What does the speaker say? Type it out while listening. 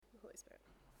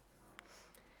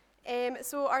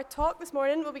So our talk this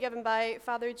morning will be given by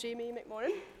Father Jamie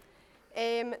McMorrin.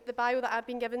 The bio that I've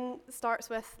been given starts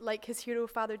with, like his hero,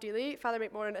 Father Deely. Father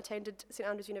McMorrin attended St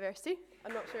Andrews University.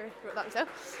 I'm not sure he wrote that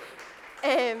himself.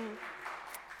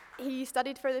 He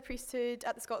studied for the priesthood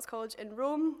at the Scots College in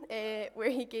Rome, where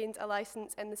he gained a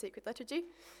licence in the Sacred Liturgy.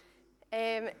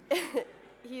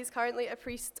 He is currently a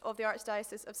priest of the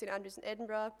Archdiocese of St Andrews in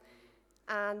Edinburgh,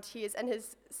 and he is in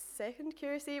his second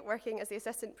curacy working as the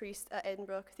assistant priest at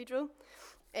Edinburgh Cathedral.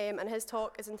 And his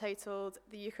talk is entitled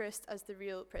 "The Eucharist as the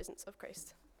Real Presence of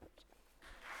Christ."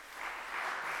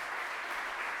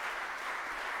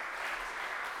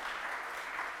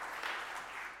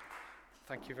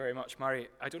 Thank you very much, Mary.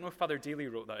 I don't know if Father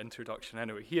Deely wrote that introduction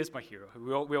anyway. He is my hero.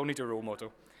 We all need a role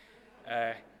model.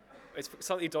 It's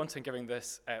slightly daunting giving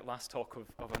this last talk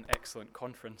of an excellent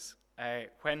conference.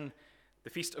 When the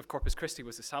Feast of Corpus Christi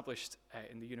was established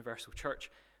in the Universal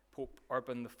Church, Pope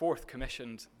Urban IV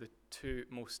commissioned the two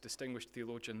most distinguished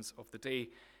theologians of the day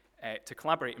to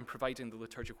collaborate in providing the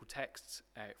liturgical texts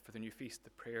for the new feast, the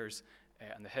prayers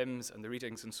and the hymns and the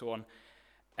readings and so on.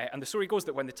 And the story goes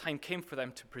that when the time came for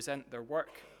them to present their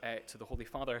work to the Holy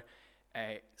Father,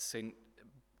 St.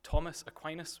 Thomas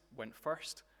Aquinas went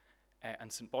first,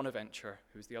 and St. Bonaventure,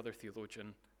 who was the other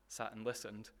theologian, sat and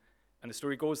listened. And the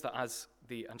story goes that as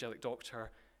the angelic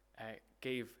doctor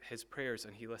gave his prayers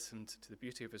and he listened to the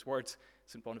beauty of his words,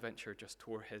 St. Bonaventure just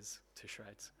tore his to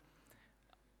shreds.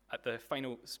 As the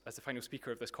final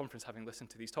speaker of this conference, having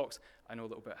listened to these talks, I know a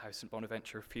little bit how St.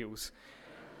 Bonaventure feels.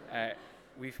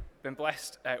 We've been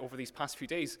blessed over these past few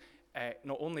days,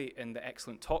 not only in the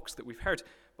excellent talks that we've heard,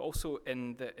 but also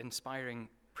in the inspiring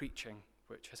preaching,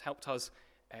 which has helped us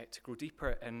to grow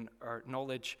deeper in our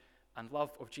knowledge and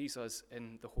love of Jesus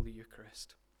in the Holy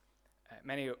Eucharist.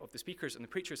 Many of the speakers and the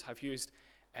preachers have used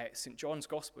St. John's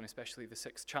Gospel, and especially the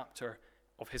 6th chapter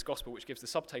of his Gospel, which gives the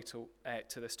subtitle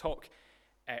to this talk,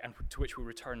 and to which we'll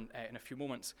return in a few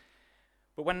moments.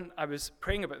 But when I was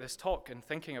praying about this talk and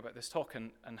thinking about this talk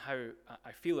and how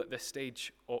I feel at this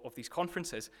stage of these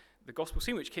conferences, the Gospel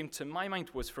scene which came to my mind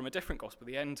was from a different Gospel,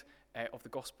 the end of the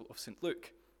Gospel of St.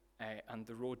 Luke and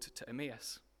the road to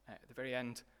Emmaus. At the very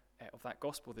end of that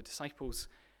Gospel, the disciples,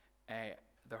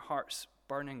 their hearts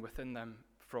burning within them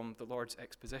from the Lord's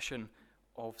exposition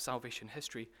of salvation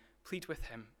history, plead with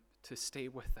him to stay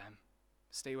with them,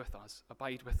 stay with us,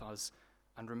 abide with us,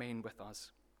 and remain with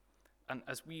us. And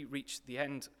as we reach the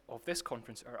end of this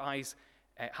conference, our eyes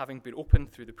having been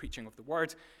opened through the preaching of the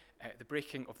word, the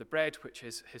breaking of the bread, which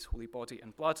is his holy body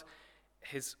and blood,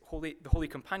 the holy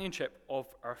companionship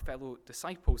of our fellow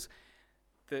disciples,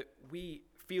 that we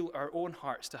feel our own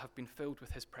hearts to have been filled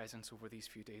with his presence over these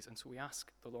few days. And so we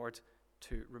ask the Lord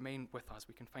to remain with us.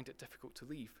 We can find it difficult to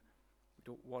leave. We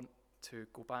don't want to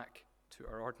go back to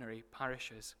our ordinary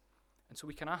parishes. And so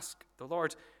we can ask the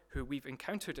Lord, who we've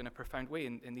encountered in a profound way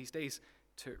in these days,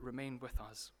 to remain with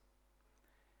us.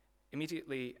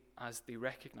 Immediately as they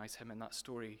recognize him in that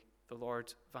story, the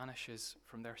Lord vanishes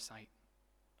from their sight.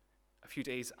 A few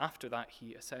days after that,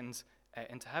 he ascends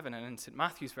into heaven. And in St.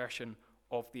 Matthew's version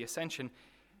of the Ascension,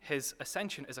 his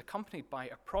ascension is accompanied by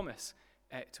a promise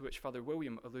to which Father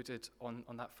William alluded on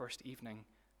that first evening,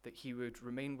 that he would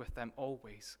remain with them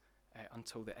always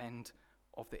until the end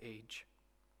of the age.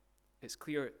 It's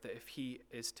clear that if he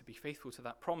is to be faithful to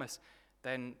that promise,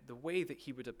 then the way that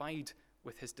he would abide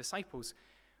with his disciples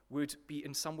would be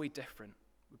in some way different,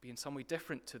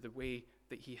 to the way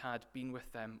that he had been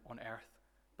with them on earth.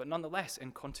 But nonetheless,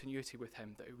 in continuity with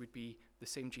him, that it would be the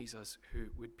same Jesus who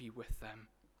would be with them.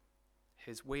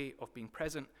 His way of being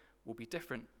present will be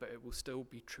different, but it will still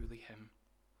be truly him.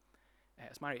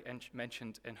 As Mary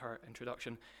mentioned in her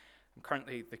introduction, I'm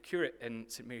currently the curate in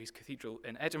St Mary's Cathedral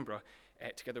in Edinburgh,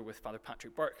 together with Father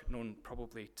Patrick Burke, known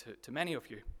probably to many of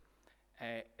you.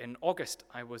 In August,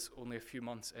 I was only a few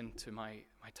months into my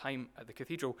time at the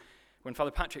cathedral when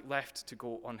Father Patrick left to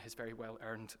go on his very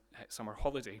well-earned summer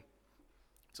holiday.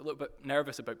 I was a little bit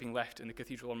nervous about being left in the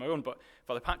cathedral on my own, but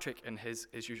Father Patrick, in his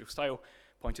usual style,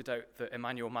 pointed out that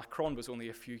Emmanuel Macron was only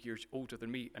a few years older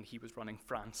than me and he was running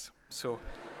France. So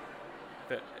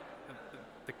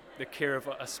the care of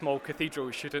a small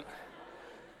cathedral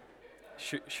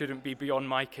shouldn't be beyond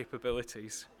my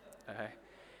capabilities.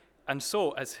 And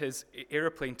so, as his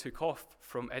aeroplane took off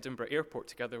from Edinburgh Airport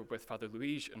together with Father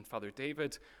Luigi and Father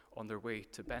David on their way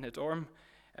to Benidorm,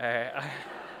 I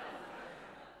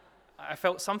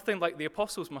felt something like the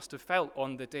apostles must have felt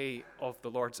on the day of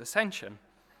the Lord's Ascension.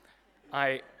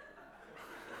 I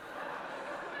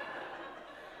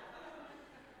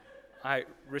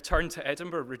returned to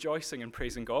Edinburgh rejoicing and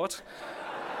praising God.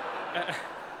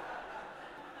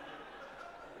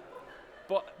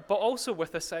 but also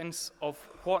with a sense of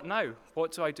what now?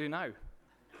 What do I do now?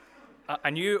 I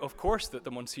knew, of course, that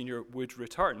the Monsignor would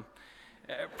return.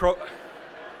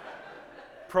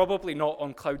 Probably not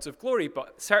on clouds of glory,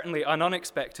 but certainly an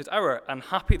unexpected hour, and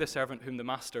happy the servant whom the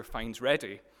master finds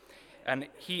ready. And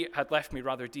he had left me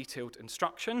rather detailed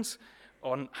instructions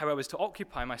on how I was to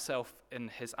occupy myself in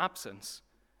his absence.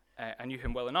 I knew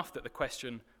him well enough that the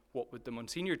question, what would the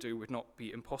Monsignor do, would not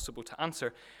be impossible to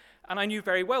answer. And I knew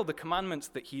very well the commandments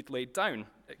that he'd laid down,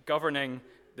 governing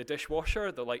the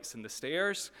dishwasher, the lights in the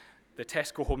stairs, the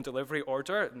Tesco home delivery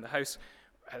order in the house.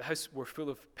 The house were full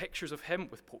of pictures of him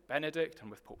with Pope Benedict and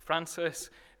with Pope Francis,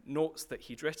 notes that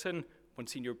he'd written,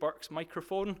 Monsignor Burke's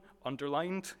microphone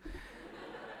underlined,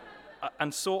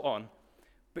 and so on.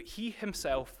 But he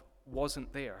himself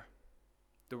wasn't there.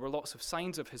 There were lots of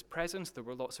signs of his presence, there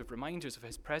were lots of reminders of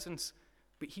his presence,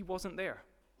 but he wasn't there.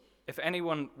 If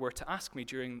anyone were to ask me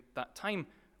during that time,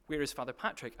 where is Father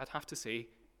Patrick, I'd have to say,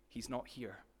 he's not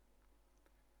here.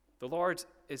 The Lord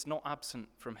is not absent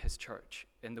from his church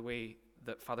in the way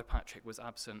that Father Patrick was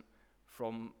absent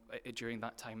from during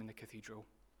that time in the cathedral.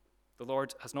 The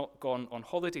Lord has not gone on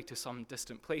holiday to some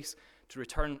distant place to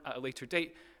return at a later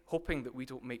date, hoping that we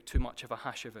don't make too much of a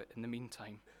hash of it in the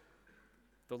meantime.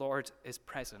 The Lord is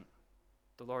present.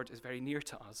 The Lord is very near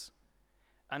to us.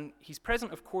 And he's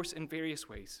present, of course, in various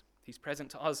ways. He's present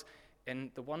to us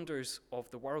in the wonders of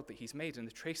the world that he's made, in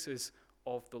the traces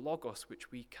of the Logos,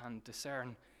 which we can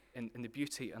discern in the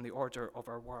beauty and the order of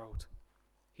our world.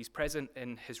 He's present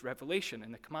in his revelation,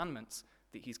 in the commandments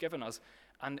that he's given us,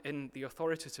 and in the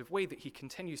authoritative way that he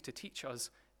continues to teach us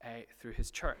through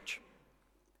his church.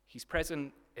 He's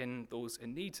present in those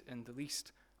in need, in the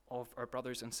least of our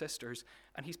brothers and sisters,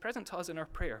 and he's present to us in our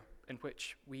prayer, in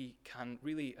which we can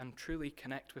really and truly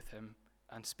connect with him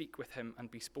and speak with him and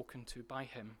be spoken to by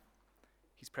him.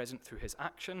 He's present through his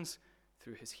actions,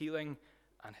 through his healing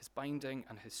and his binding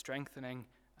and his strengthening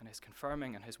and his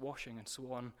confirming and his washing and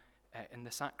so on in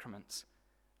the sacraments.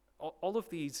 All of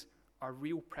these are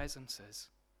real presences.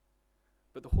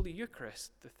 But the Holy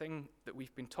Eucharist, the thing that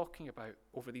we've been talking about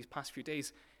over these past few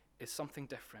days, is something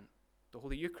different. The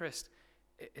Holy Eucharist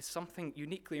is something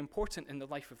uniquely important in the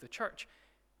life of the church,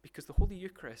 because the Holy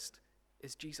Eucharist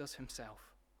is Jesus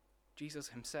himself. Jesus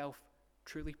himself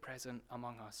truly present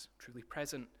among us, truly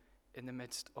present in the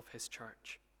midst of his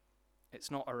church. It's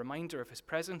not a reminder of his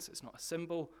presence, it's not a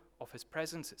symbol of his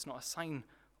presence, it's not a sign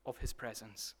of his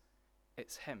presence.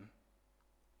 It's him.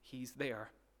 He's there,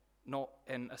 not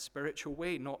in a spiritual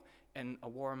way, not in a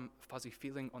warm, fuzzy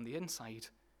feeling on the inside,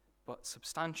 but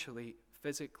substantially,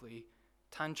 physically,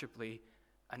 tangibly,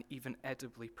 and even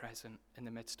edibly present in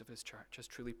the midst of his church, as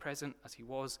truly present as he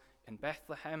was in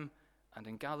Bethlehem and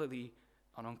in Galilee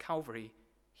and on Calvary.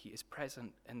 He is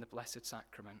present in the Blessed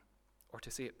Sacrament. Or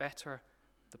to say it better,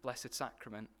 the Blessed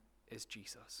Sacrament is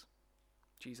Jesus.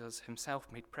 Jesus himself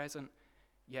made present,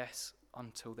 yes,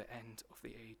 until the end of the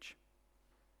age.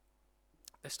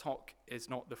 This talk is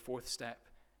not the fourth step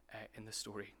in the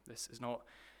story. This is not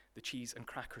the cheese and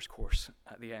crackers course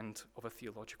at the end of a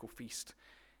theological feast.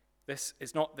 This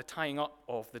is not the tying up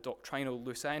of the doctrinal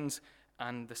loose ends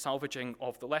and the salvaging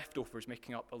of the leftovers,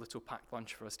 making up a little packed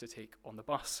lunch for us to take on the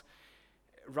bus.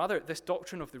 Rather, this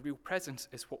doctrine of the real presence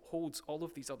is what holds all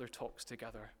of these other talks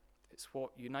together. It's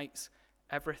what unites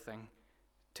everything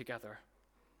together.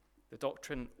 The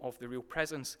doctrine of the real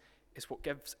presence is what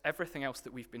gives everything else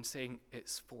that we've been saying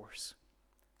its force.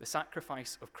 The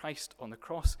sacrifice of Christ on the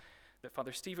cross that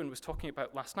Father Stephen was talking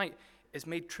about last night is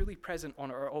made truly present on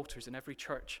our altars in every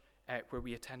church where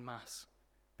we attend Mass,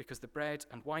 because the bread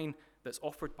and wine that's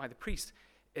offered by the priest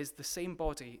is the same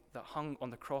body that hung on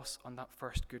the cross on that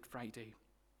first Good Friday.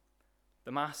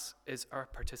 The Mass is our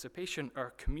participation,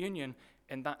 our communion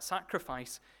in that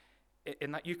sacrifice,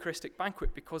 in that Eucharistic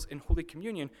banquet, because in Holy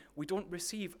Communion, we don't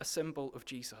receive a symbol of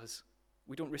Jesus.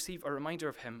 We don't receive a reminder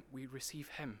of him. We receive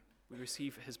him. We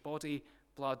receive his body,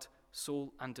 blood,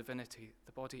 soul, and divinity,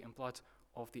 the body and blood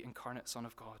of the incarnate Son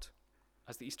of God.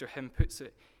 As the Easter hymn puts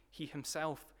it, he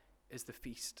himself is the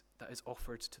feast that is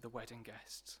offered to the wedding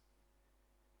guests.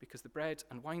 Because the bread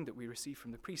and wine that we receive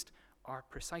from the priest are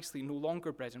precisely no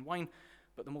longer bread and wine,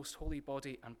 but the most holy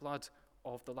body and blood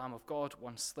of the Lamb of God,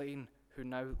 one slain, who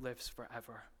now lives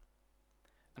forever.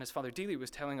 And as Father Dealey was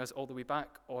telling us all the way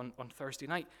back on Thursday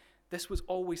night, this was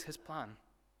always his plan.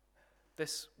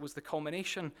 This was the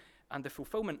culmination and the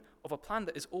fulfillment of a plan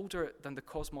that is older than the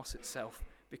cosmos itself,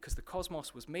 because the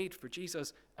cosmos was made for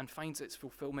Jesus and finds its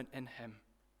fulfillment in him.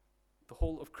 The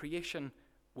whole of creation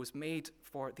was made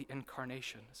for the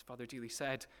incarnation. As Father Dealey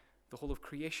said, the whole of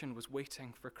creation was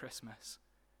waiting for Christmas.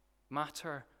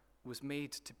 Matter was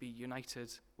made to be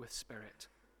united with spirit.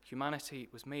 Humanity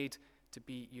was made to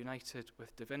be united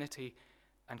with divinity,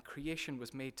 and creation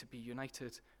was made to be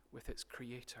united with its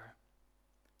creator.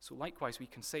 So likewise, we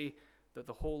can say that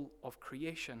the whole of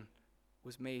creation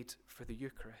was made for the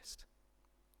Eucharist.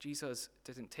 Jesus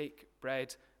didn't take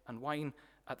bread and wine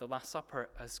at the Last Supper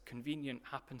as convenient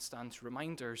happenstance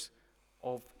reminders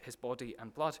of his body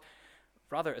and blood.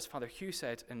 Rather, as Father Hugh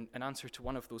said in answer to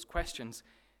one of those questions,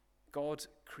 God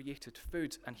created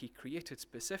food, and he created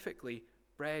specifically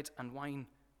bread and wine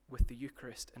with the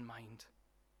Eucharist in mind.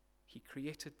 He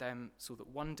created them so that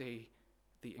one day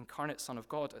the incarnate Son of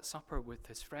God at supper with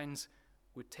his friends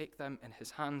would take them in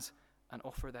his hands and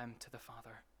offer them to the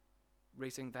Father,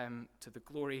 raising them to the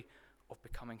glory of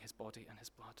becoming his body and his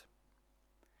blood.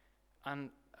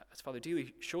 And as Father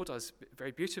Deely showed us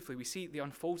very beautifully, we see the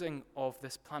unfolding of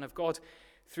this plan of God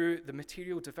through the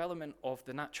material development of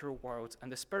the natural world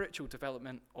and the spiritual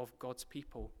development of God's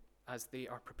people as they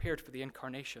are prepared for the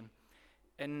incarnation.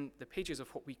 In the pages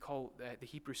of what we call the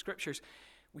Hebrew Scriptures,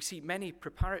 we see many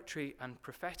preparatory and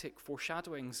prophetic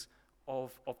foreshadowings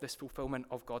of this fulfillment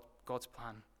of God's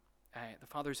plan. The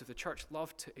fathers of the church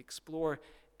love to explore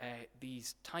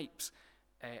these types,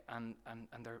 and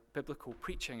their biblical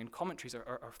preaching and commentaries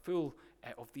are full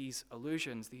of these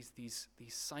allusions, these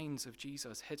signs of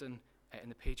Jesus hidden in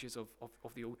the pages of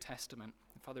the Old Testament.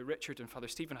 And Father Richard and Father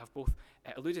Stephen have both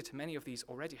alluded to many of these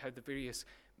already, how the various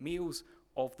meals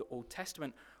of the Old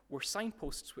Testament were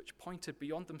signposts which pointed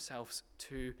beyond themselves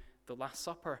to the Last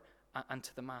Supper and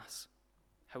to the Mass.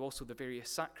 How also the various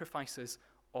sacrifices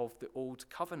of the Old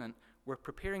Covenant were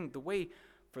preparing the way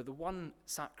for the one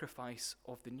sacrifice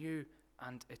of the new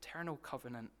and eternal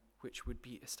covenant which would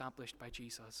be established by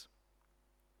Jesus.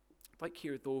 I'd like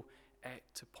here, though,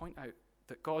 to point out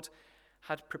that God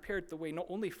had prepared the way not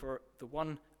only for the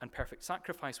one and perfect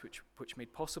sacrifice which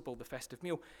made possible the festive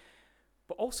meal,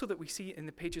 but also that we see in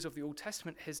the pages of the Old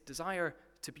Testament his desire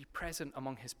to be present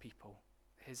among his people,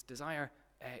 his desire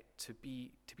to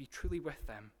be truly with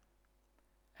them.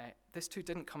 This too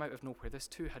didn't come out of nowhere. This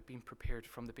too had been prepared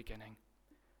from the beginning.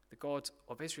 The God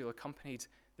of Israel accompanied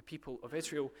the people of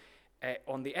Israel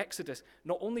on the Exodus,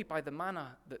 not only by the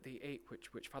manna that they ate,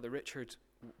 which Father Richard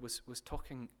was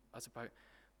talking us about,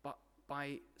 but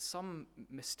by some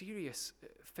mysterious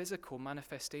physical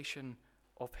manifestation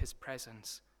of his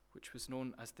presence, which was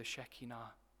known as the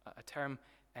Shekinah, a term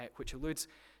which alludes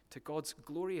to God's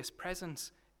glorious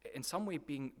presence in some way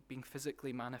being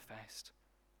physically manifest.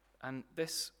 And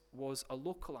this was a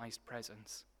localized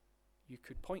presence. You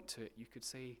could point to it, you could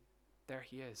say, there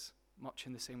he is, much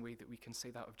in the same way that we can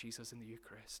say that of Jesus in the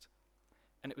Eucharist.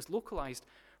 And it was localized,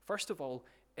 first of all,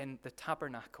 in the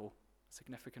tabernacle,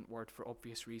 significant word for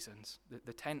obvious reasons,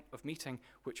 the tent of meeting,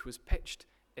 which was pitched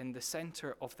in the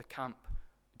center of the camp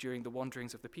during the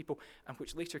wanderings of the people, and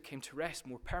which later came to rest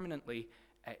more permanently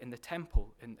in the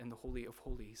temple, in the Holy of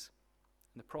Holies.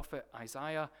 And the prophet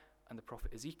Isaiah and the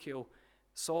prophet Ezekiel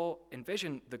saw in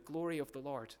vision the glory of the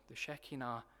Lord, the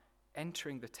Shekinah,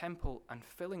 entering the temple and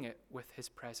filling it with his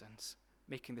presence,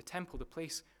 making the temple the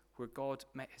place where God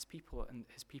met his people and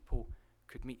his people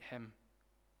could meet him.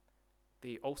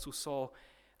 They also saw,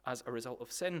 as a result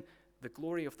of sin, the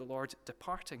glory of the Lord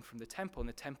departing from the temple and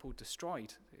the temple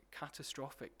destroyed, a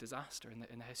catastrophic disaster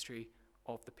in the history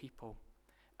of the people.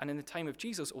 And in the time of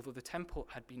Jesus, although the temple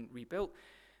had been rebuilt,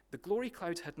 the glory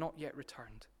cloud had not yet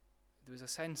returned. There was a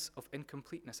sense of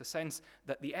incompleteness, a sense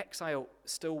that the exile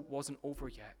still wasn't over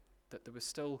yet, that there was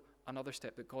still another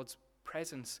step, that God's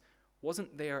presence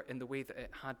wasn't there in the way that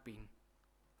it had been.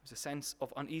 There was a sense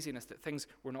of uneasiness that things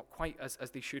were not quite as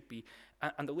they should be.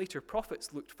 And the later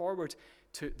prophets looked forward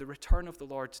to the return of the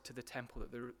Lord to the temple,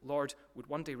 that the Lord would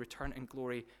one day return in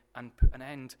glory and put an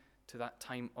end to that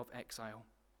time of exile.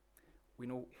 We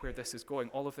know where this is going.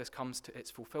 All of this comes to its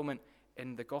fulfillment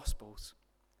in the Gospels.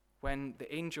 When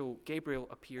the angel Gabriel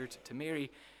appeared to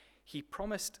Mary, he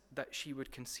promised that she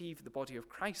would conceive the body of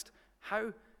Christ.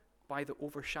 How? By the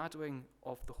overshadowing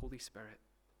of the Holy Spirit.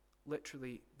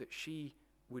 Literally, that she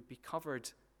would be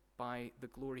covered by the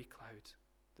glory cloud,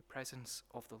 the presence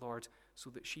of the Lord, so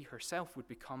that she herself would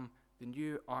become the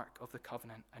new Ark of the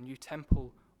Covenant, a new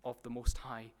temple of the Most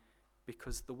High,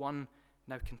 because the one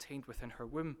now contained within her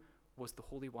womb was the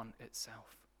Holy One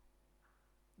itself.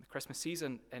 The Christmas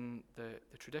season in the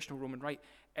traditional Roman rite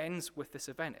ends with this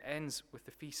event, ends with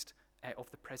the feast of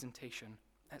the presentation.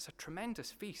 It's a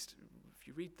tremendous feast. If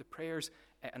you read the prayers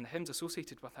and the hymns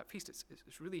associated with that feast, it's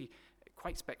really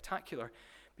quite spectacular,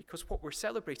 because what we're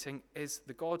celebrating is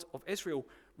the God of Israel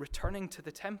returning to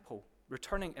the temple,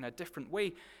 returning in a different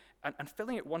way, and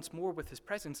filling it once more with his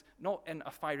presence, not in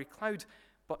a fiery cloud,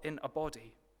 but in a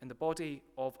body, in the body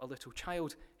of a little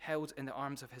child held in the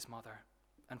arms of his mother.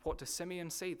 And what does Simeon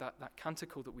say, that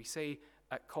canticle that we say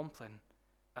at Compline?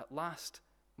 At last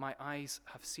my eyes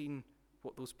have seen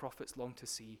what those prophets long to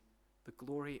see, the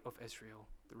glory of Israel,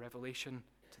 the revelation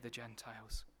to the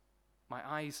Gentiles. My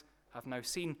eyes have now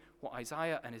seen what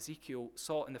Isaiah and Ezekiel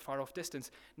saw in the far-off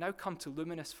distance, now come to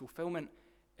luminous fulfillment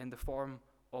in the form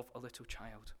of a little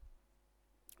child.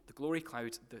 The glory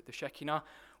cloud, the Shekinah,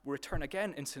 will return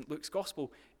again in St. Luke's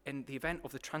Gospel in the event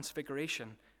of the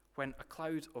Transfiguration, when a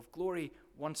cloud of glory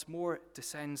once more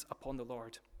descends upon the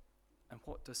Lord. And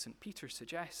what does St. Peter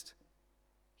suggest?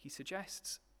 He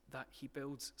suggests that he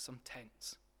builds some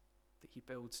tents, that he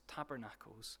builds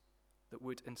tabernacles that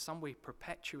would in some way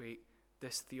perpetuate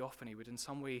this theophany, would in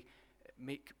some way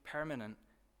make permanent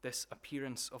this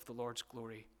appearance of the Lord's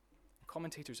glory.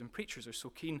 Commentators and preachers are so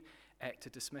keen to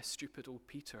dismiss stupid old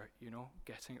Peter,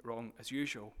 getting it wrong as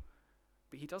usual.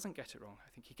 But he doesn't get it wrong. I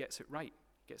think he gets it right.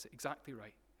 He gets it exactly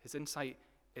right. His insight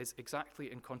is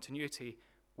exactly in continuity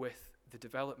with the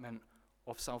development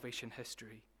of salvation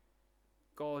history.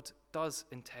 God does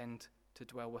intend to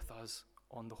dwell with us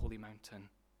on the holy mountain.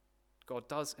 God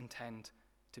does intend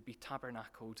to be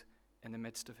tabernacled in the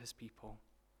midst of his people.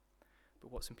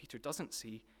 But what St. Peter doesn't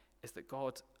see is that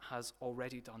God has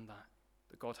already done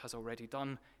that God has already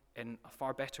done in a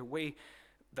far better way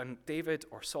than David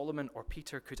or Solomon or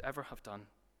Peter could ever have done.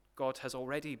 God has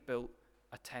already built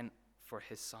a tent for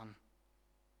his Son,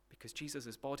 because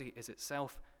Jesus' body is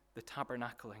itself the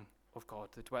tabernacling of God,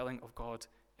 the dwelling of God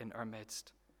in our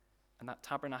midst. And that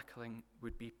tabernacling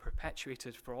would be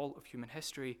perpetuated for all of human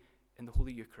history in the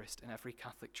Holy Eucharist in every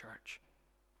Catholic church.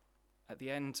 At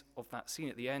the end of that scene,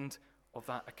 at the end of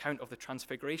that account of the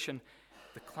Transfiguration,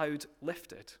 the cloud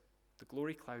lifted, the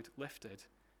glory cloud lifted,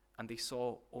 and they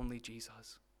saw only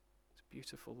Jesus. It's a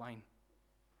beautiful line.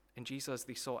 In Jesus,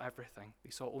 they saw everything. They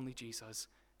saw only Jesus,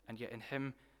 and yet in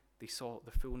him, they saw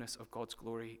the fullness of God's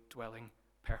glory dwelling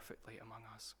perfectly among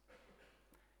us.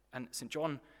 And St.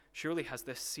 John surely has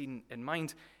this scene in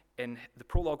mind in the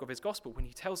prologue of his gospel when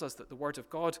he tells us that the word of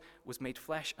God was made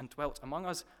flesh and dwelt among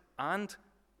us, and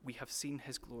we have seen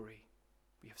his glory.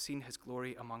 We have seen his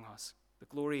glory among us, the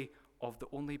glory of the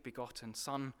only begotten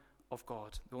Son of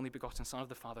God, the only begotten Son of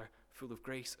the Father, full of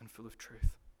grace and full of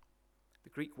truth. The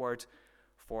Greek word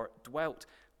for dwelt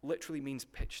literally means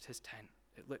pitched his tent.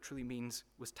 It literally means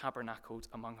was tabernacled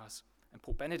among us. And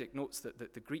Pope Benedict notes that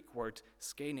the Greek word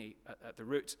skene at the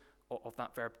root of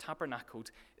that verb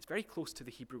tabernacled is very close to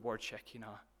the Hebrew word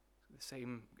Shekinah, the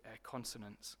same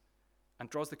consonants, and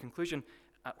draws the conclusion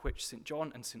at which St.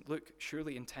 John and St. Luke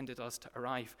surely intended us to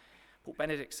arrive. Pope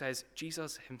Benedict says,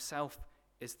 Jesus himself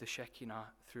is the Shekinah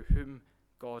through whom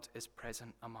God is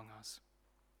present among us.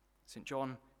 St.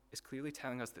 John is clearly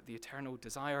telling us that the eternal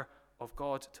desire of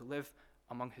God to live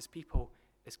among his people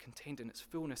is contained in its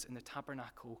fullness in the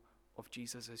tabernacle of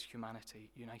Jesus'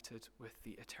 humanity, united with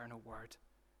the eternal Word.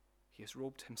 He has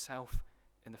robed himself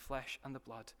in the flesh and the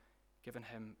blood given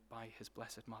him by his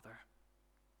blessed mother.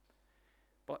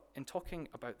 But in talking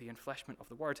about the enfleshment of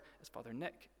the Word, as Father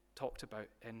Nick talked about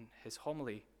in his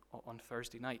homily on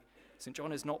Thursday night, St.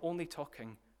 John is not only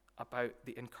talking about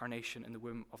the incarnation in the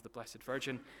womb of the Blessed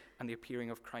Virgin and the appearing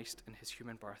of Christ in his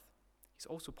human birth. He's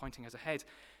also pointing us ahead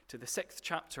to the 6th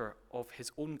chapter of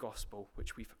his own gospel,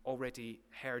 which we've already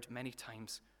heard many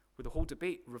times, where the whole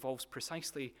debate revolves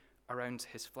precisely around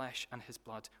his flesh and his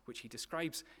blood, which he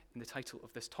describes in the title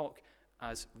of this talk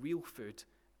as real food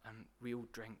and real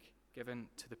drink, given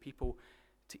to the people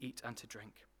to eat and to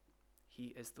drink.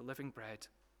 He is the living bread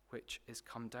which is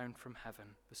come down from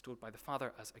heaven, bestowed by the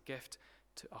Father as a gift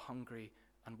to a hungry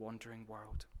and wandering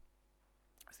world.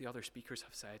 As the other speakers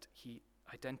have said, he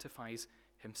identifies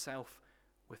himself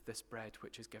with this bread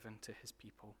which is given to his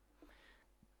people.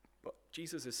 But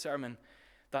Jesus' sermon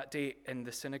that day in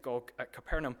the synagogue at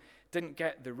Capernaum didn't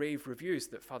get the rave reviews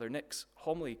that Father Nick's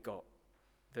homily got.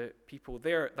 The people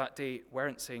there that day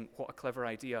weren't saying, "What a clever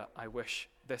idea, I wish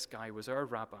this guy was our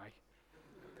rabbi."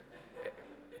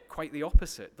 Quite the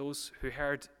opposite. Those who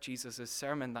heard Jesus'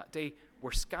 sermon that day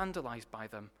were scandalized by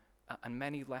them, and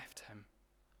many left him.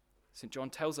 St. John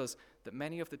tells us that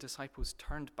many of the disciples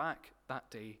turned back that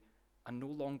day and no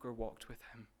longer walked with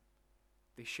him.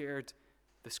 They shared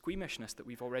the squeamishness that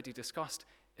we've already discussed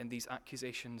in these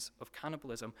accusations of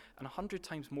cannibalism, and 100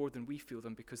 times more than we feel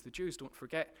them, because the Jews, don't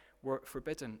forget, were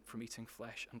forbidden from eating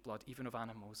flesh and blood, even of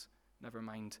animals, never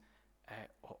mind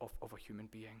of a human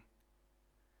being.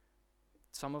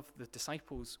 Some of the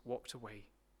disciples walked away,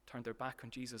 turned their back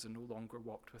on Jesus, and no longer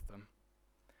walked with them.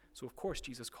 So of course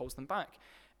Jesus calls them back.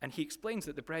 And he explains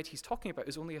that the bread he's talking about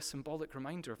is only a symbolic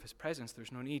reminder of his presence.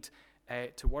 There's no need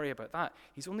to worry about that.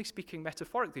 He's only speaking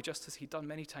metaphorically, just as he'd done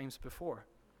many times before.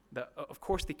 That, of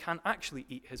course, they can't actually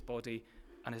eat his body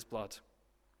and his blood,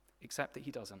 except that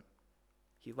he doesn't.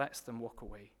 He lets them walk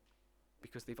away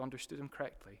because they've understood him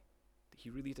correctly, that he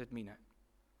really did mean it.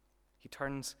 He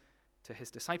turns to his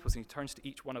disciples and he turns to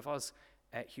each one of us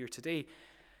here today,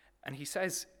 and he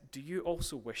says, do you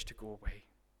also wish to go away?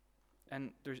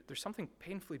 And there's something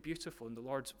painfully beautiful in the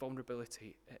Lord's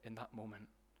vulnerability in that moment,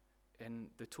 in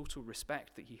the total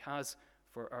respect that he has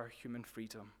for our human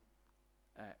freedom,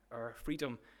 our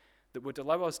freedom that would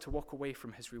allow us to walk away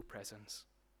from his real presence,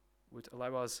 would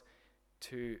allow us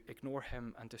to ignore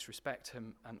him and disrespect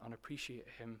him and unappreciate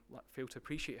him, fail to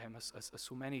appreciate him as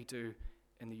so many do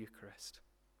in the Eucharist.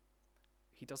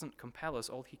 He doesn't compel us.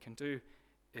 All he can do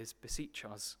is beseech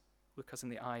us, look us in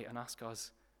the eye and ask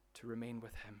us to remain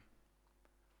with him.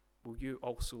 Will you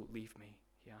also leave me,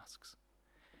 he asks.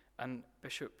 And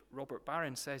Bishop Robert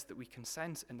Barron says that we can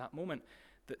sense in that moment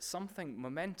that something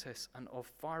momentous and of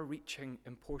far-reaching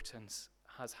importance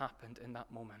has happened in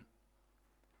that moment.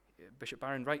 Bishop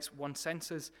Barron writes, one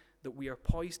senses that we are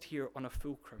poised here on a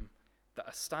fulcrum, that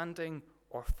a standing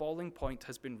or falling point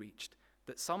has been reached,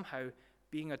 that somehow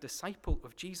being a disciple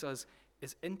of Jesus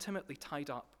is intimately tied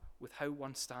up with how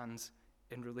one stands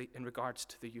in regards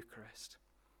to the Eucharist.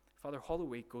 Father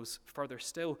Holloway goes further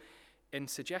still in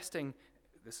suggesting,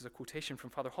 this is a quotation from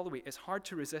Father Holloway, it's hard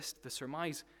to resist the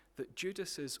surmise that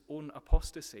Judas's own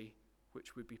apostasy,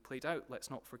 which would be played out, let's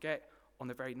not forget, on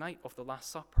the very night of the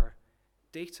Last Supper,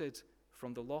 dated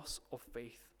from the loss of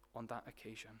faith on that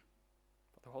occasion.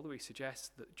 Father Holloway suggests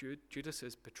that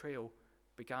Judas's betrayal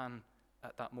began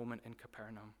at that moment in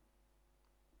Capernaum.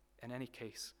 In any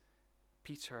case,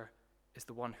 Peter is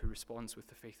the one who responds with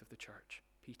the faith of the church.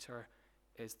 Peter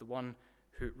is the one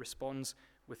who responds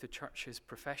with the church's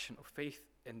profession of faith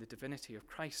in the divinity of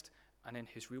Christ and in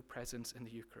his real presence in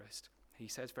the Eucharist. He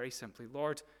says very simply,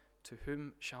 Lord, to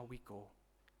whom shall we go?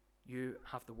 You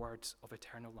have the words of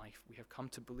eternal life. We have come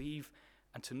to believe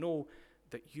and to know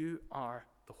that you are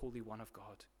the Holy One of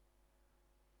God.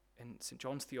 In St.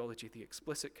 John's theology, the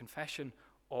explicit confession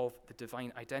of the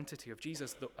divine identity of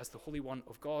Jesus as the Holy One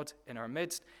of God in our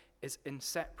midst is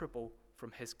inseparable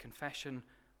from his confession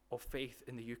of faith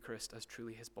in the Eucharist as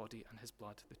truly his body and his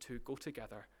blood. The two go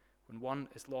together. When one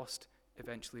is lost,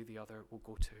 eventually the other will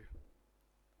go too.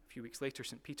 A few weeks later,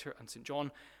 St. Peter and St.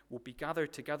 John will be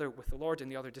gathered together with the Lord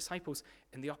and the other disciples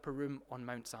in the upper room on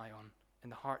Mount Zion, in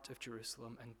the heart of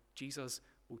Jerusalem, and Jesus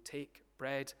will take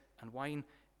bread and wine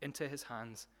into his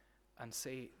hands and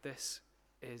say, this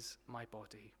is my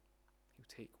body. He'll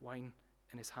take wine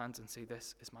in his hands and say,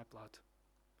 this is my blood.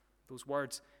 Those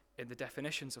words in the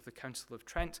definitions of the Council of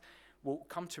Trent will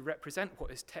come to represent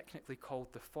what is technically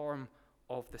called the form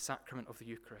of the sacrament of the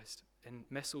Eucharist. In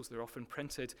missals, they're often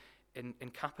printed in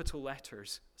capital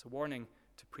letters as a warning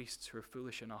to priests who are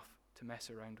foolish enough to mess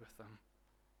around with them.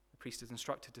 The priest is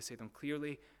instructed to say them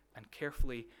clearly and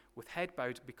carefully with head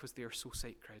bowed because they are so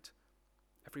sacred.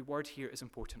 Every word here is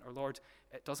important. Our Lord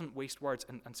doesn't waste words,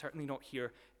 and certainly not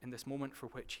here in this moment for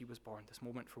which he was born, this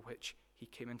moment for which he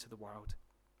came into the world.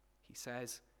 He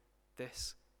says,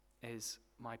 this is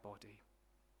my body.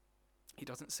 He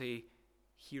doesn't say,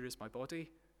 here is my body,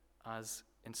 as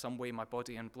in some way my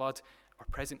body and blood are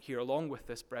present here along with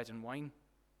this bread and wine.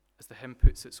 As the hymn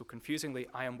puts it so confusingly,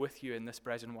 I am with you in this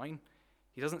bread and wine.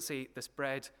 He doesn't say, this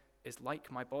bread is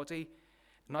like my body.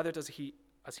 Neither does he,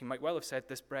 as he might well have said,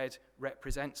 this bread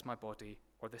represents my body,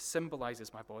 or this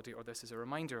symbolizes my body, or this is a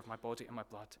reminder of my body and my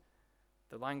blood.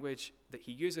 The language that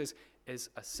he uses is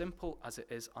as simple as it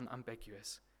is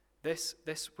unambiguous. This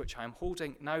which I am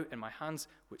holding now in my hands,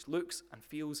 which looks and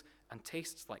feels and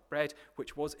tastes like bread,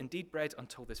 which was indeed bread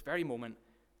until this very moment,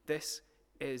 this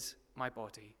is my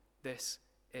body. This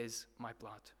is my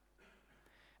blood.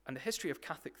 And the history of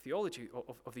Catholic theology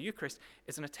of the Eucharist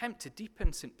is an attempt to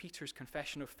deepen St. Peter's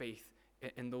confession of faith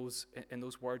in those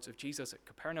words of Jesus at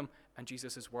Capernaum and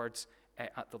Jesus' words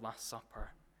at the Last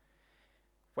Supper.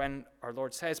 When our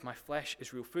Lord says, my flesh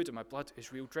is real food and my blood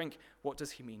is real drink, what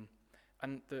does he mean?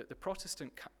 And the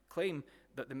Protestant claim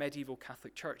that the medieval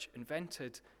Catholic Church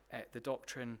invented the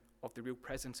doctrine of the real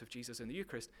presence of Jesus in the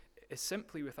Eucharist is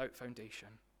simply without foundation.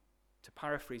 To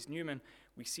paraphrase Newman,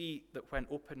 we see that when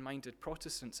open-minded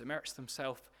Protestants immerse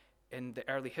themselves in the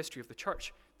early history of the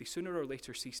Church, they sooner or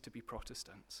later cease to be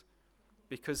Protestants,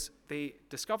 because they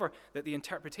discover that the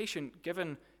interpretation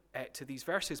given to these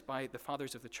verses by the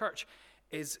fathers of the Church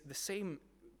is the same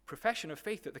profession of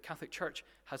faith that the Catholic Church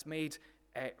has made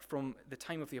from the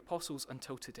time of the apostles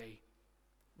until today.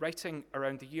 writing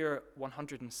around the year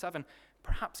 107,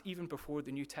 perhaps even before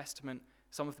the New Testament,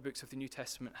 some of the books of the New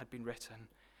Testament had been written.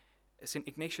 St.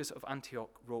 Ignatius of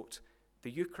Antioch wrote,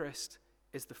 "The Eucharist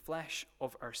is the flesh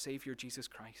of our Saviour Jesus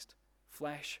Christ,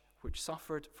 flesh which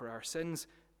suffered for our sins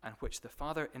and which the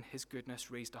Father in his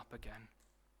goodness raised up again."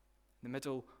 In the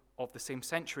middle of the same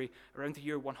century, around the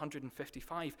year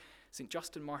 155, St.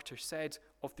 Justin Martyr said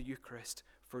of the Eucharist,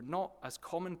 "For not as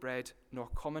common bread nor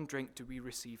common drink do we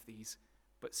receive these,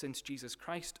 but since Jesus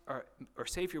Christ, our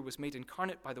Saviour, was made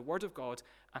incarnate by the Word of God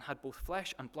and had both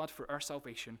flesh and blood for our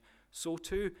salvation, so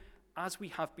too, as we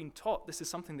have been taught," this is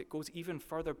something that goes even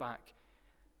further back,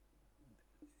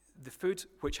 "the food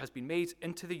which has been made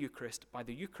into the Eucharist by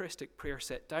the Eucharistic prayer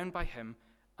set down by him,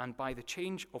 and by the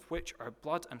change of which our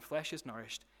blood and flesh is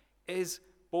nourished, is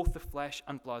both the flesh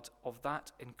and blood of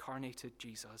that incarnated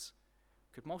Jesus."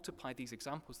 Could multiply these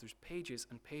examples. There's pages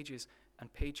and pages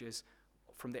and pages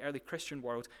from the early Christian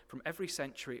world, from every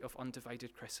century of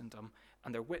undivided Christendom,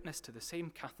 and their witness to the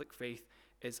same Catholic faith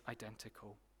is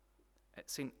identical.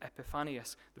 St.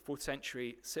 Epiphanius, the 4th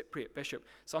century Cypriot bishop,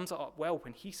 sums it up well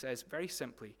when he says very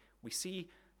simply, "We see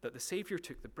that the Saviour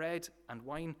took the bread and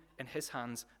wine in his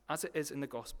hands, as it is in the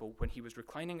Gospel, when he was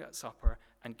reclining at supper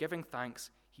and giving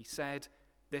thanks, he said,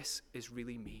 'This is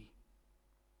really me.'"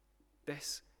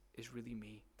 This is really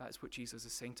me. That is what Jesus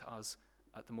is saying to us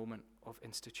at the moment of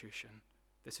institution.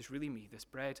 This is really me. This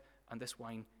bread and this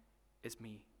wine is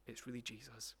me. It's really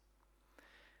Jesus.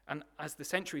 And as the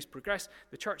centuries progress,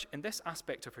 the church, in this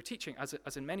aspect of her teaching,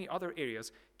 as in many other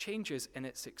areas, changes in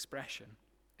its expression.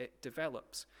 It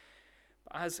develops.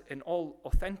 But as in all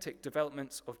authentic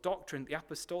developments of doctrine, the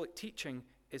apostolic teaching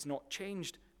is not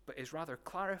changed, but is rather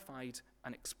clarified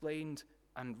and explained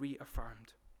and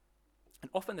reaffirmed.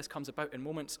 And often this comes about in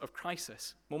moments of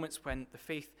crisis, moments when the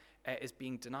faith is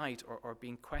being denied or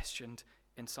being questioned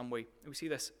in some way. We see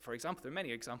this, for example, there are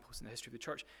many examples in the history of the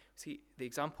church. We see the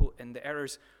example in the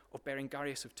errors of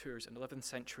Berengarius of Tours, an 11th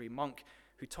century monk,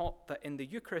 who taught that in the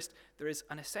Eucharist there is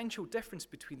an essential difference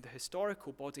between the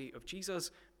historical body of Jesus,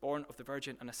 born of the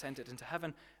Virgin and ascended into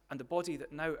heaven, and the body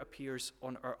that now appears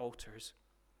on our altars.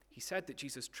 He said that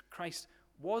Jesus Christ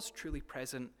was truly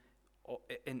present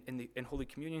in Holy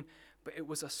Communion, but it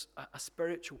was a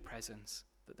spiritual presence,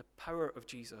 that the power of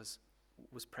Jesus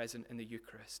was present in the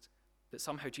Eucharist, that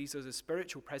somehow Jesus'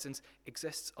 spiritual presence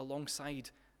exists alongside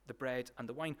the bread and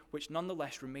the wine, which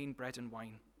nonetheless remain bread and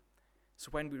wine. So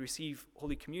when we receive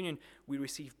Holy Communion, we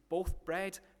receive both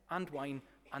bread and wine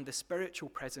and the spiritual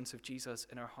presence of Jesus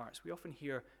in our hearts. We often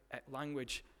hear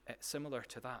language similar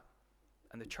to that.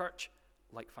 And the church,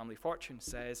 like Family Fortune,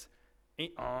 says,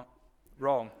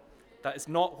 wrong. That is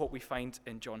not what we find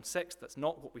in John 6. That's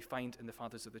not what we find in the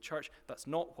Fathers of the Church. That's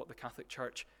not what the Catholic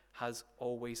Church has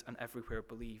always and everywhere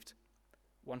believed.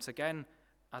 Once again,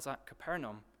 as at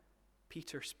Capernaum,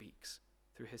 Peter speaks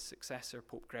through his successor,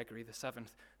 Pope Gregory VII,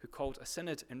 who called a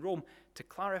synod in Rome to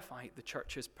clarify the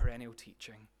Church's perennial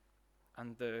teaching.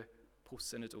 And the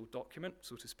post-synodal document,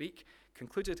 so to speak,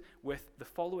 concluded with the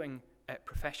following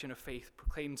profession of faith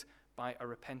proclaimed by a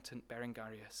repentant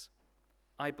Berengarius.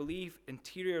 "I believe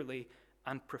interiorly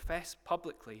and profess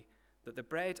publicly that the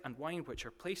bread and wine which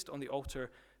are placed on the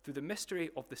altar through the mystery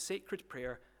of the sacred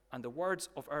prayer and the words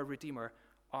of our Redeemer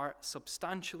are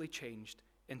substantially changed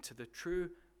into the true,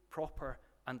 proper,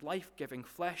 and life-giving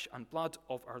flesh and blood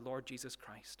of our Lord Jesus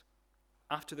Christ.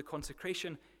 After the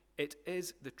consecration, it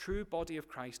is the true body of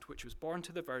Christ which was born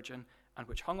to the Virgin and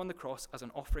which hung on the cross as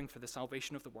an offering for the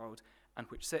salvation of the world and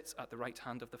which sits at the right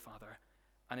hand of the Father.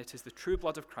 And it is the true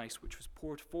blood of Christ which was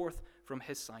poured forth from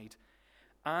his side.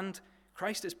 And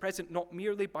Christ is present not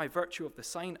merely by virtue of the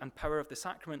sign and power of the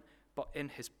sacrament, but in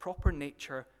his proper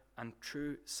nature and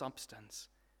true substance.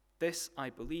 This I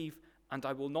believe, and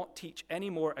I will not teach any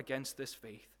more against this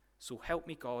faith. So help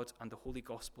me God and the holy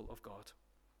gospel of God."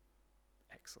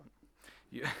 Excellent.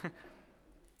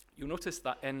 You'll notice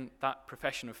that in that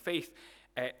profession of faith,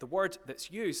 the word that's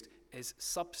used is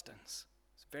substance.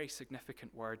 It's a very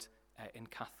significant word in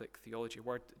Catholic theology, a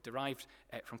word derived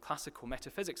from classical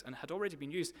metaphysics and had already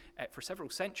been used for several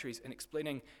centuries in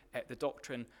explaining the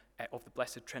doctrine of the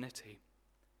Blessed Trinity.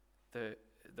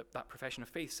 That profession of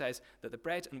faith says that the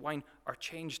bread and wine are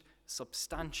changed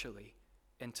substantially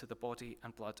into the body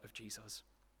and blood of Jesus.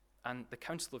 And the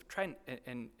Council of Trent,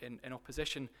 in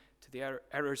opposition to the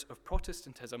errors of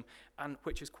Protestantism, and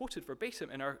which is quoted verbatim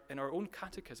in our own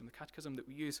catechism, the catechism that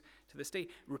we use to this day,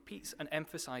 repeats and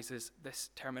emphasizes this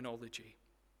terminology.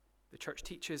 The Church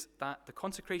teaches that the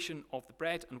consecration of the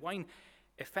bread and wine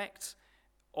effects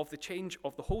of the change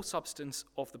of the whole substance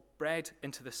of the bread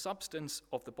into the substance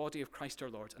of the body of Christ our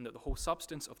Lord, and that the whole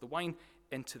substance of the wine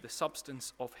into the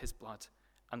substance of his blood.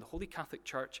 And the Holy Catholic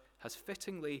Church has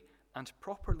fittingly and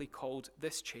properly called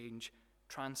this change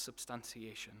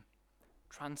transubstantiation.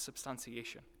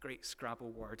 Transubstantiation, great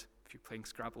Scrabble word if you're playing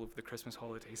Scrabble over the Christmas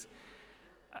holidays.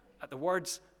 At the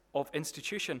words of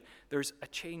institution, there's a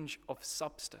change of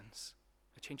substance.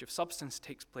 A change of substance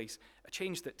takes place, a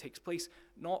change that takes place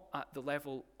not at the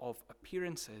level of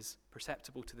appearances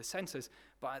perceptible to the senses,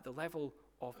 but at the level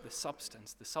of the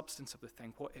substance of the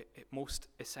thing, what it most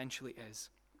essentially is.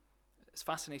 As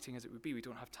fascinating as it would be, we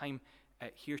don't have time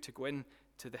here to go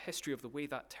into the history of the way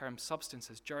that term substance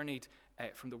has journeyed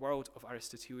from the world of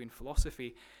Aristotelian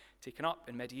philosophy, taken up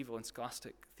in medieval and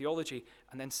scholastic theology,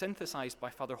 and then synthesized by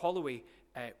Father Holloway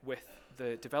with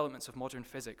the developments of modern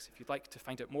physics. If you'd like to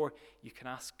find out more, you can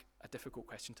ask a difficult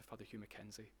question to Father Hugh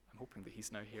Mackenzie. I'm hoping that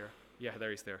he's now here. Yeah,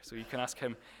 there he's there. So you can ask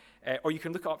him. Or you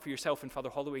can look it up for yourself in Father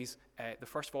Holloway's, the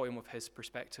first volume of his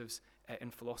Perspectives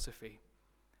in Philosophy.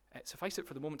 Suffice it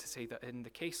for the moment to say that in the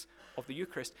case of the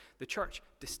Eucharist, the Church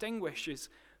distinguishes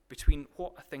between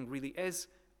what a thing really is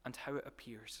and how it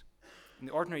appears. In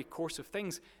the ordinary course of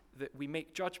things, that we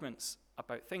make judgments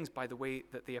about things by the way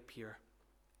that they appear.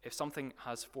 If something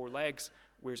has 4 legs,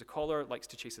 wears a collar, likes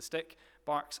to chase a stick,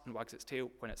 barks and wags its tail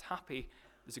when it's happy,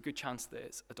 there's a good chance that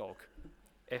it's a dog.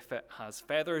 If it has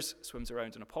feathers, swims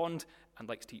around in a pond, and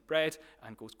likes to eat bread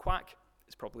and goes quack,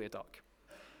 it's probably a duck.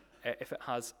 If it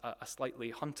has a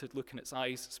slightly hunted look in its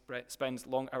eyes, spends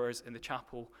long hours in the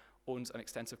chapel, owns an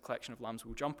extensive collection of lamb's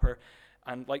wool jumper,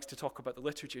 and likes to talk about the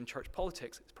liturgy and church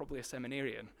politics, it's probably a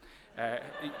seminarian.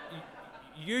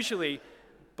 Usually,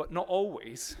 but not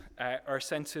always, our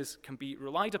senses can be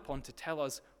relied upon to tell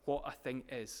us what a thing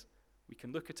is. We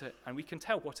can look at it and we can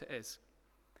tell what it is.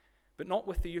 But not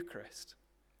with the Eucharist.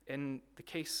 In the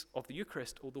case of the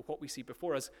Eucharist, although what we see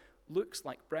before us looks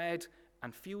like bread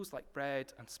and feels like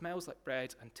bread and smells like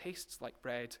bread and tastes like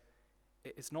bread,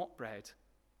 it is not bread,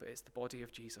 but it's the body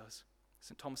of Jesus.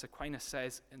 St. Thomas Aquinas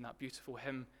says in that beautiful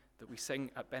hymn that we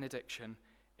sing at benediction,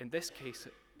 in this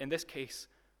case,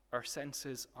 our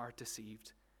senses are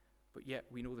deceived, but yet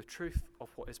we know the truth of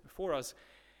what is before us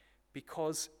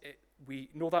because we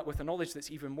know that with a knowledge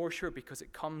that's even more sure because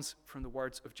it comes from the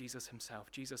words of Jesus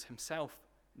himself. Jesus himself,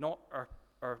 not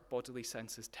our bodily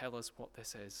senses, tell us what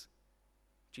this is.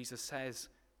 Jesus says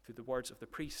through the words of the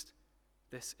priest,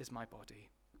 "This is my body."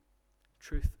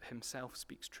 Truth himself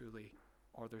speaks truly,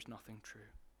 or there's nothing true.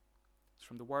 It's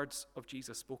from the words of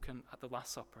Jesus spoken at the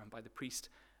Last Supper and by the priest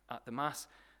at the Mass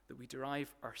that we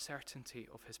derive our certainty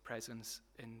of his presence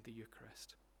in the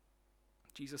Eucharist.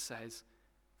 Jesus says,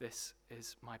 "This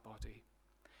is my body."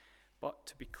 But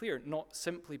to be clear, not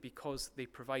simply because they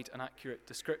provide an accurate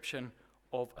description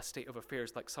of a state of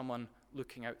affairs, like someone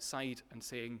looking outside and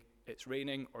saying it's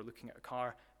raining, or looking at a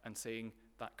car and saying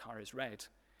that car is red.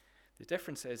 The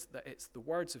difference is that it's the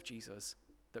words of Jesus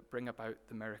that bring about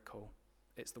the miracle.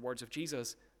 It's the words of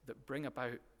Jesus that bring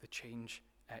about the change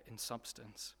in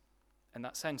substance. In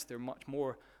that sense, they're much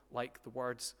more like the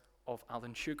words of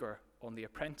Alan Sugar on The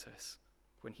Apprentice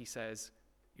when he says,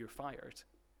 "You're fired.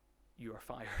 You are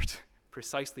fired,"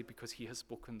 precisely because he has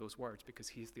spoken those words, because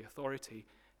he has the authority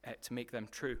to make them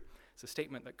true. It's a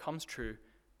statement that comes true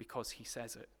because he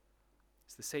says it.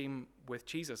 It's the same with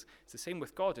Jesus. It's the same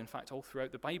with God, in fact, all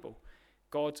throughout the Bible.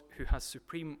 God, who has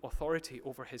supreme authority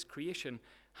over his creation,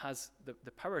 has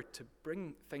the power to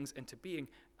bring things into being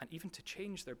and even to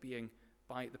change their being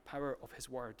by the power of his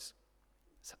words.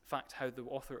 It's in fact how the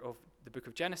author of the book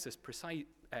of Genesis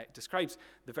describes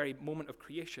the very moment of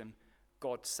creation.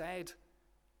 God said,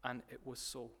 and it was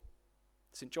so.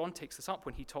 St. John takes this up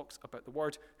when he talks about the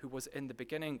Word who was in the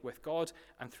beginning with God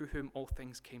and through whom all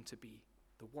things came to be,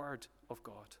 the Word of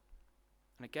God.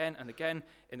 And again,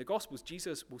 in the Gospels,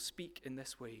 Jesus will speak in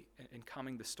this way, in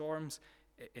calming the storms,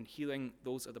 in healing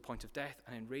those at the point of death,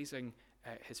 and in raising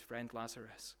his friend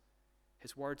Lazarus.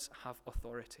 His words have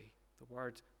authority,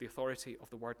 the authority of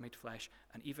the Word made flesh,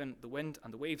 and even the wind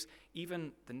and the waves,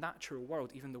 even the natural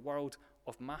world, even the world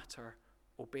of matter,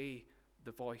 obey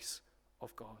the voice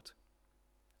of God.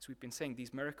 As we've been saying,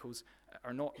 these miracles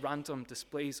are not random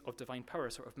displays of divine power,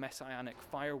 a sort of messianic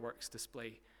fireworks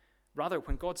display. Rather,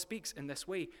 when God speaks in this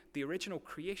way, the original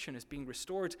creation is being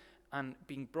restored and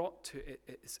being brought to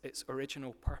its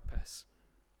original purpose.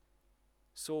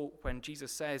 So when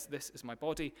Jesus says, "This is my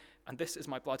body and this is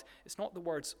my blood," it's not the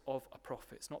words of a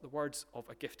prophet, it's not the words of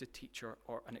a gifted teacher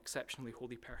or an exceptionally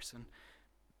holy person.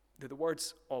 They're the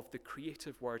words of the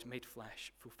creative Word made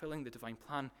flesh, fulfilling the divine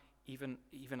plan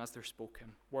even as they're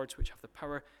spoken, words which have the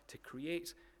power to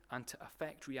create and to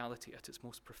affect reality at its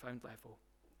most profound level.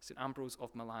 St. Ambrose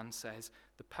of Milan says,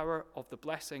 "The power of the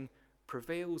blessing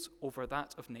prevails over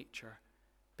that of nature,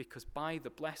 because by the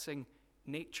blessing,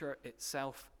 nature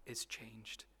itself is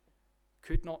changed.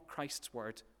 Could not Christ's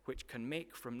word, which can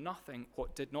make from nothing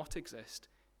what did not exist,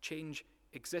 change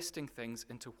existing things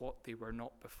into what they were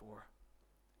not before?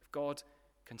 If God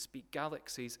can speak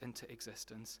galaxies into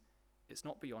existence, it's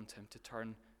not beyond him to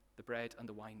turn the bread and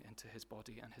the wine into his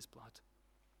body and his blood."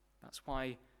 That's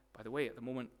why, by the way, at the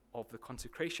moment of the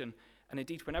consecration, and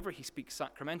indeed whenever he speaks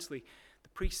sacramentally, the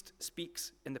priest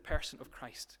speaks in the person of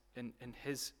Christ, in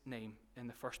his name, in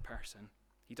the first person.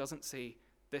 He doesn't say,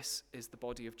 "This is the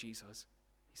body of Jesus."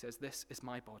 He says, "This is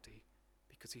my body,"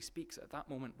 because he speaks at that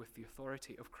moment with the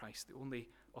authority of Christ, the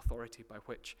only authority by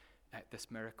which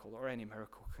this miracle or any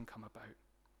miracle can come about.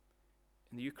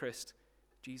 In the Eucharist,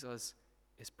 Jesus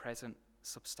is present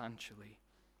substantially.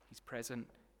 He's present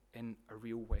in a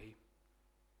real way.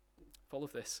 If all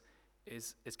of this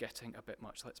is getting a bit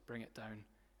much, let's bring it down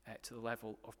to the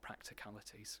level of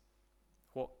practicalities.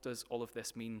 What does all of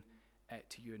this mean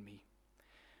to you and me?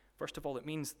 First of all, it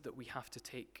means that we have to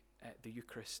take the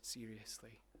Eucharist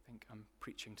seriously. I think I'm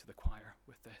preaching to the choir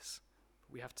with this.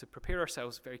 We have to prepare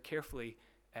ourselves very carefully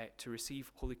to receive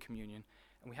Holy Communion,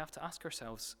 and we have to ask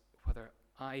ourselves whether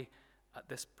I, at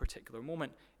this particular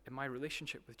moment in my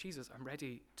relationship with Jesus, I'm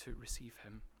ready to receive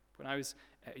him. When I was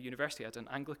at university, I had an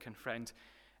Anglican friend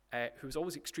who was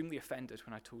always extremely offended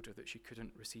when I told her that she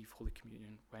couldn't receive Holy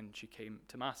Communion when she came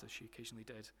to Mass, as she occasionally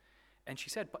did. And she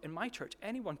said, "But in my church,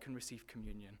 anyone can receive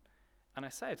communion." And I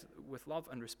said, with love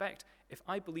and respect, if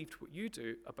I believed what you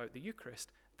do about the Eucharist,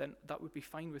 then that would be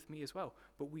fine with me as well.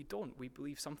 But we don't. We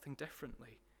believe something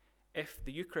differently. If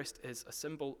the Eucharist is a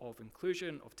symbol of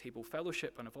inclusion, of table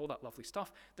fellowship, and of all that lovely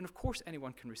stuff, then of course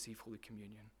anyone can receive Holy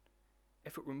Communion.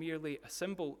 If it were merely a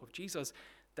symbol of Jesus,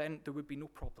 then there would be no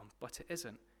problem. But it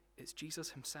isn't. It's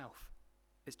Jesus himself.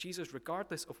 It's Jesus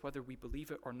regardless of whether we believe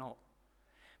it or not.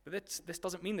 But this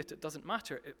doesn't mean that it doesn't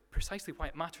matter. Precisely why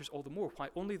it matters all the more, why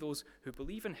only those who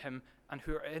believe in him and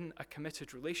who are in a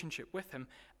committed relationship with him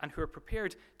and who are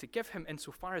prepared to give him,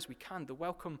 insofar as we can, the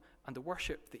welcome and the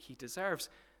worship that he deserves,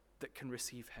 that can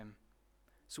receive him.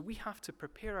 So we have to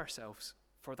prepare ourselves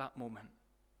for that moment.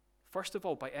 First of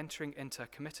all, by entering into a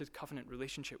committed covenant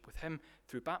relationship with him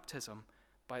through baptism,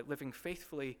 by living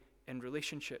faithfully in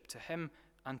relationship to him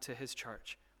and to his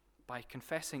church, by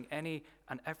confessing any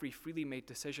and every freely made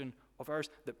decision of ours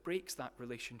that breaks that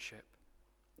relationship.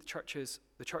 The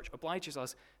church obliges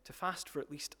us to fast for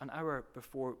at least an hour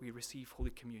before we receive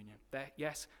Holy Communion.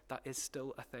 Yes, that is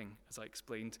still a thing, as I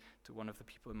explained to one of the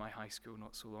people in my high school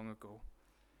not so long ago.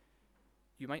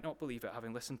 You might not believe it,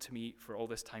 having listened to me for all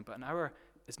this time, but an hour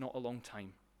is not a long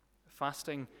time.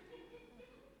 Fasting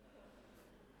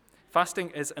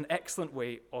is an excellent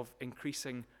way of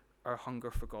increasing our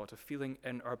hunger for God, of feeling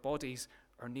in our bodies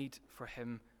our need for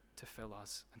him to fill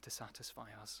us and to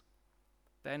satisfy us.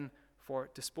 Then, for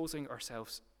disposing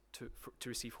ourselves to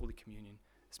receive Holy Communion.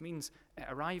 This means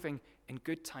arriving in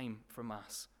good time for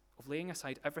Mass, of laying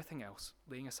aside everything else,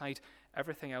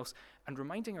 and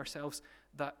reminding ourselves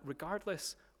that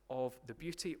regardless of the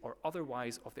beauty or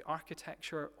otherwise of the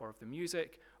architecture or of the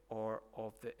music or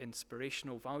of the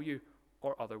inspirational value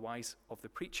or otherwise of the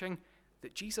preaching,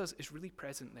 that Jesus is really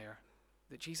present there,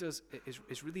 that Jesus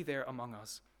is really there among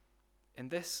us. In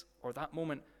this or that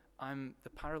moment, I'm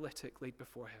the paralytic laid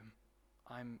before him.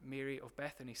 I'm Mary of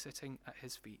Bethany sitting at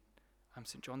his feet. I'm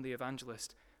St. John the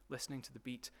Evangelist listening to the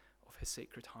beat of his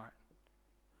Sacred Heart.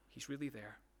 He's really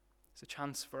there. It's a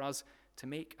chance for us to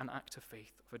make an act of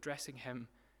faith, of addressing him,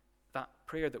 that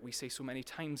prayer that we say so many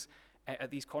times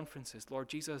at these conferences. Lord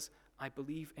Jesus, I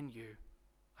believe in you.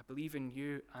 I believe in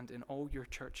you and in all your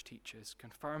church teaches.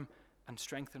 Confirm and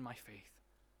strengthen my faith.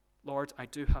 Lord, I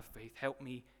do have faith. Help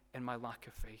me in my lack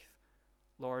of faith.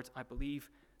 Lord, I believe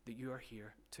that you are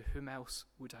here. To whom else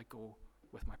would I go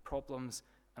with my problems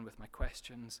and with my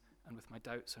questions and with my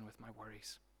doubts and with my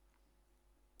worries?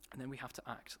 And then we have to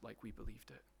act like we believed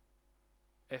it.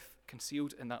 If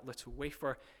concealed in that little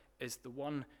wafer is the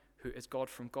one who is God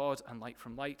from God and light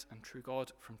from light and true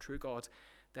God from true God,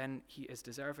 then he is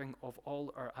deserving of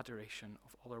all our adoration,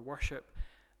 of all our worship,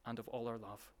 and of all our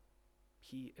love.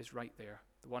 He is right there.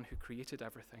 The one who created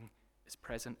everything is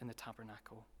present in the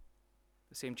tabernacle.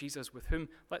 The same Jesus with whom,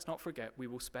 let's not forget, we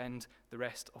will spend the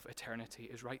rest of eternity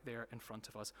is right there in front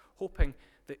of us, hoping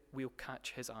that we'll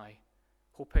catch his eye,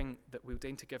 hoping that we'll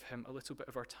deign to give him a little bit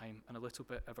of our time and a little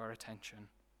bit of our attention.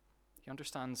 He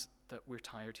understands that we're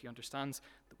tired. He understands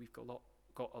that we've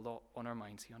got a lot on our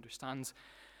minds. He understands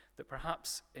that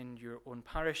perhaps in your own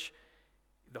parish,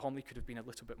 the homily could have been a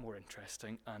little bit more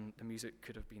interesting and the music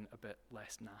could have been a bit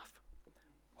less naff.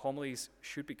 Homilies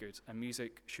should be good and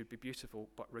music should be beautiful,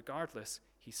 but regardless,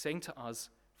 he's saying to us,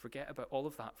 forget about all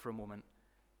of that for a moment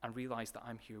and realize that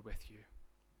I'm here with you.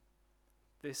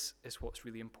 This is what's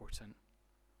really important.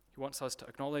 He wants us to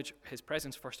acknowledge his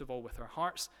presence, first of all, with our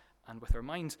hearts and with our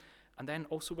minds, and then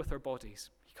also with our bodies.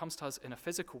 He comes to us in a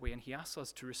physical way, and he asks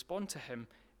us to respond to him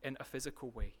in a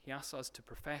physical way. He asks us to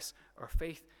profess our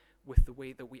faith with the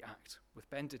way that we act, with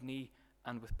bended knee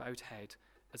and with bowed head,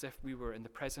 as if we were in the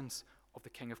presence of the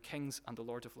King of Kings and the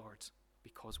Lord of Lords,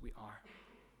 because we are.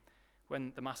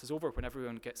 When the Mass is over, when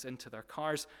everyone gets into their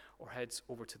cars or heads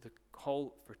over to the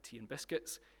hall for tea and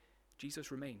biscuits,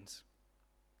 Jesus remains.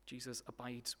 Jesus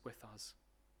abides with us.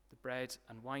 The bread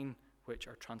and wine, which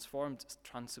are transformed,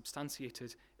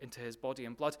 transubstantiated into his body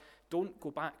and blood, don't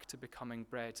go back to becoming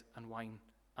bread and wine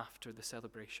after the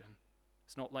celebration.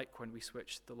 It's not like when we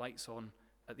switch the lights on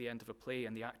at the end of a play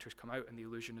and the actors come out and the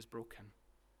illusion is broken.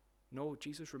 No,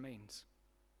 Jesus remains.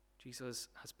 Jesus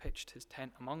has pitched his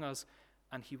tent among us,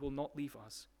 and he will not leave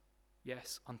us,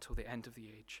 yes, until the end of the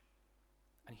age.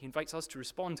 And he invites us to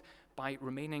respond by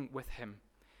remaining with him,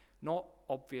 not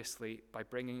obviously by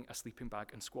bringing a sleeping bag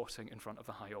and squatting in front of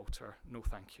the high altar. No,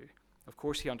 thank you. Of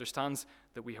course, he understands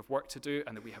that we have work to do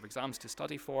and that we have exams to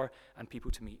study for and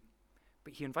people to meet.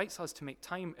 But he invites us to make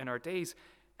time in our days,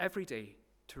 every day,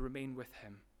 to remain with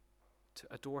him, to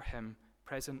adore him,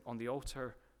 present on the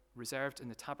altar, reserved in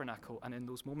the tabernacle, and in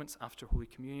those moments after Holy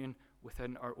Communion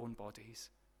within our own bodies.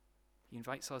 He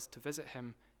invites us to visit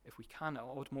him, if we can, at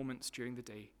odd moments during the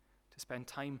day, to spend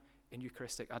time in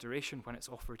Eucharistic adoration when it's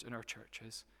offered in our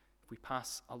churches. If we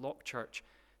pass a locked church,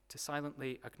 to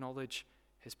silently acknowledge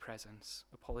his presence,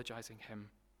 apologizing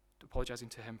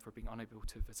to him for being unable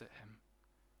to visit him.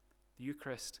 The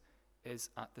Eucharist is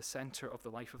at the center of the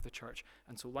life of the church,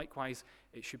 and so likewise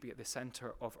it should be at the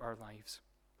center of our lives.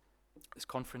 This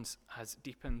conference has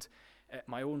deepened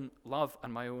my own love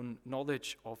and my own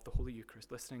knowledge of the Holy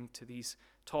Eucharist, listening to these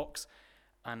talks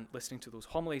and listening to those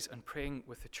homilies and praying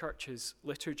with the church's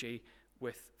liturgy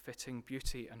with fitting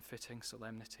beauty and fitting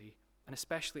solemnity, and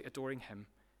especially adoring him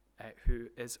who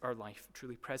is our life,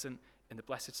 truly present in the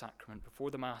Blessed Sacrament,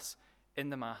 before the Mass, in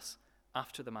the Mass,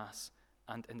 after the Mass,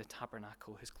 and in the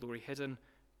tabernacle, his glory hidden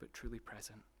but truly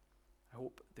present. I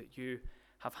hope that you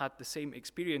have had the same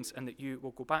experience and that you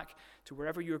will go back to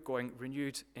wherever you're going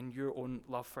renewed in your own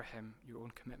love for him, your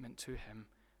own commitment to him,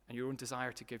 and your own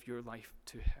desire to give your life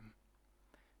to him.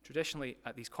 Traditionally,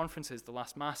 at these conferences, the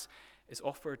last Mass is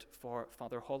offered for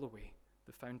Father Holloway,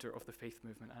 the founder of the Faith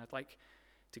Movement, and I'd like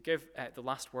to give the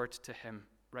last word to him,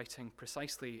 writing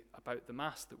precisely about the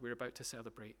Mass that we're about to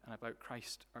celebrate and about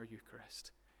Christ, our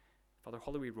Eucharist. Father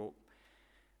Holloway wrote,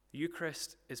 "The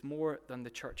Eucharist is more than the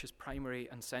Church's primary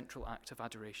and central act of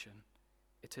adoration.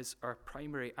 It is our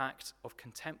primary act of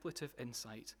contemplative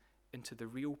insight into the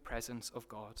real presence of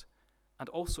God, and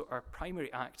also our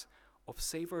primary act of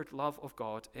savored love of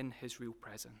God in his real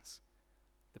presence.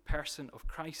 The person of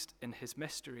Christ in his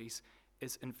mysteries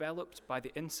is enveloped by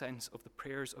the incense of the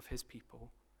prayers of his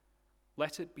people.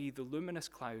 Let it be the luminous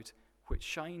cloud which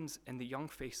shines in the young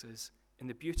faces in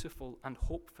the beautiful and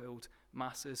hope-filled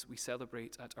masses we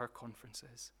celebrate at our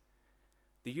conferences.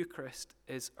 The Eucharist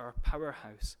is our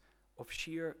powerhouse of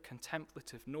sheer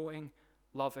contemplative knowing,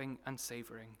 loving, and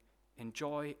savoring, in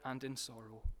joy and in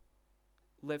sorrow.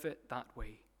 Live it that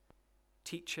way.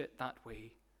 Teach it that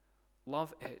way.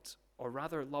 Love it, or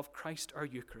rather love Christ our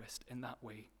Eucharist in that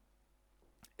way.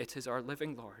 It is our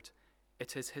living Lord.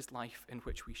 It is his life in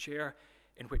which we share,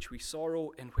 in which we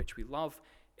sorrow, in which we love,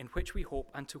 in which we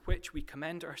hope, and to which we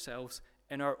commend ourselves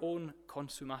in our own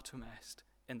consummatum est,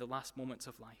 in the last moments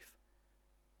of life.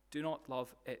 Do not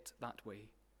love it that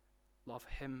way. Love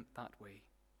him that way.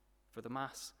 For the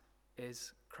Mass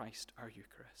is Christ our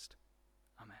Eucharist.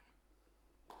 Amen.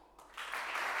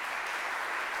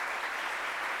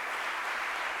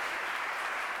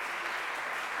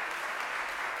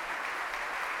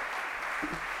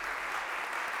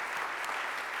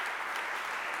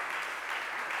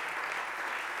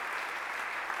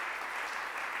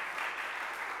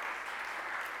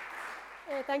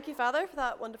 Thank you, Father, for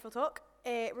that wonderful talk.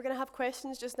 We're going to have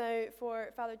questions just now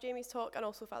for Father Jamie's talk and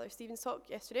also Father Stephen's talk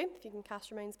yesterday, if you can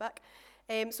cast your minds back.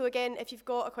 So again, if you've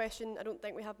got a question, I don't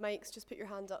think we have mics, just put your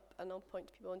hand up and I'll point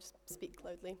to people and just speak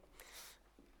loudly.